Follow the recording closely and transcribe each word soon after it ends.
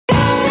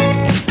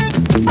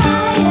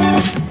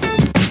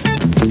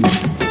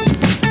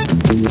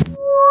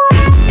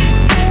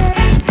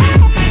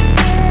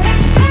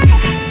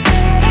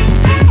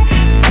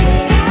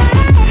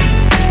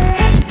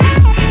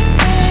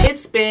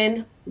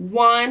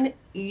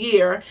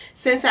year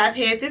since I've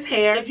had this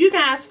hair. If you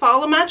guys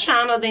follow my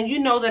channel, then you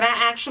know that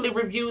I actually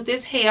reviewed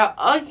this hair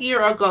a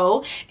year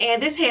ago,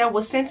 and this hair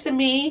was sent to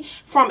me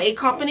from a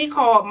company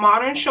called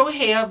Modern Show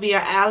Hair via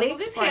AliExpress.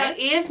 This hair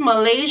is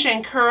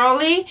Malaysian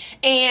curly,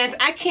 and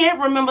I can't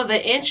remember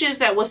the inches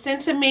that was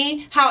sent to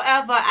me.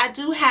 However, I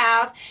do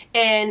have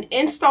an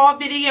install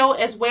video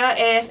as well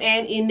as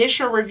an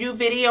initial review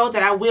video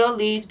that I will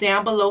leave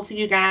down below for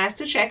you guys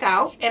to check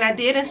out. And I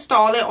did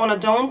install it on a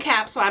dome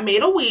cap, so I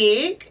made a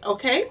wig,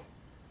 okay?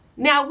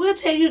 Now, we'll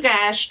tell you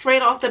guys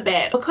straight off the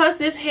bat, because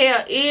this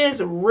hair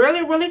is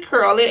really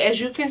curly, as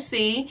you can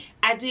see,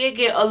 I did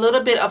get a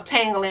little bit of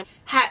tangling.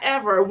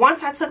 However,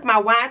 once I took my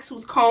wide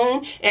tooth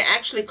comb and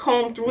actually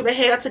combed through the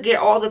hair to get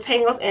all the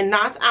tangles and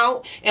knots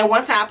out, and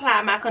once I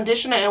applied my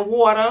conditioner and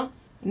water,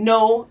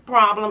 no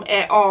problem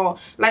at all.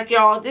 Like,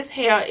 y'all, this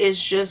hair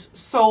is just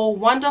so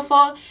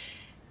wonderful.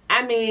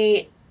 I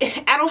mean,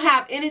 I don't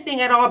have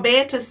anything at all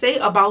bad to say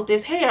about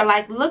this hair.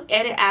 Like, look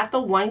at it after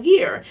 1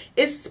 year.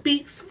 It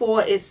speaks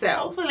for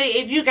itself. Hopefully,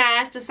 if you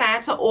guys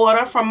decide to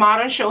order from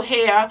Modern Show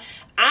Hair,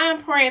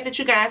 I'm praying that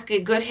you guys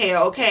get good hair,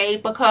 okay?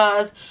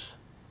 Because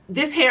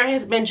this hair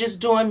has been just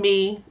doing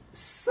me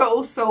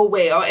so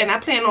well. And I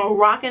plan on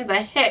rocking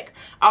the heck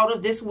out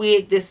of this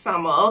wig this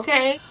summer,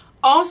 okay?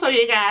 Also,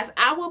 you guys,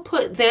 I will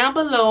put down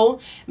below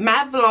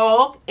my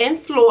vlog in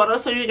Florida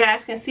so you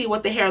guys can see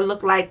what the hair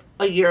looked like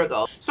a year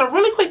ago. So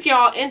really quick,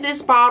 y'all, in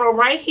this bottle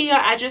right here,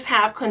 I just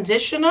have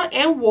conditioner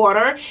and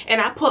water,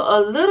 and I put a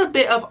little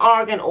bit of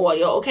argan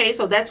oil, okay?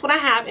 So that's what I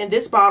have in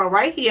this bottle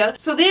right here.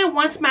 So then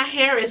once my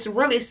hair is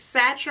really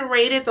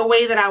saturated the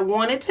way that I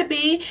want it to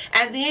be,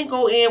 I then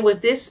go in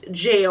with this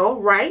gel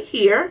right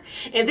here.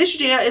 And this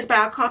gel is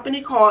by a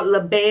company called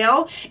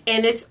LaBelle,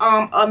 and it's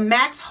a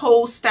max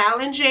hold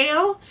styling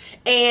gel.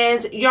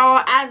 And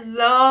y'all, I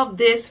love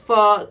this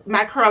for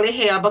my curly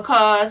hair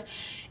because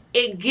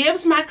it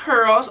gives my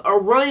curls a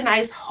really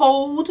nice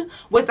hold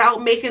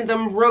without making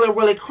them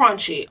really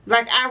crunchy.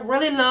 Like, I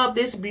really love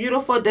this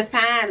beautiful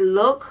defined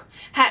look.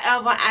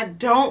 However, I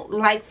don't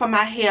like for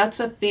my hair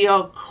to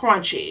feel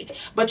crunchy.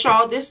 But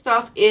y'all, this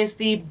stuff is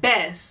the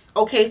best,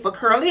 okay, for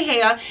curly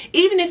hair.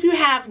 Even if you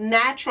have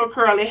natural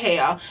curly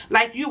hair,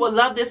 like, you will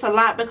love this a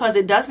lot because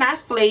it does not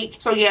flake.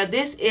 So yeah,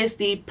 this is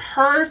the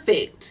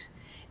perfect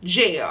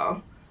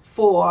gel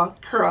for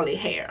curly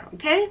hair,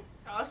 okay?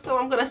 So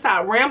I'm going to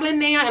stop rambling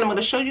now, and I'm going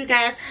to show you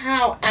guys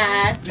how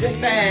I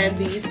define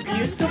these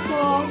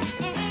beautiful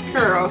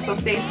curls. So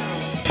stay tuned.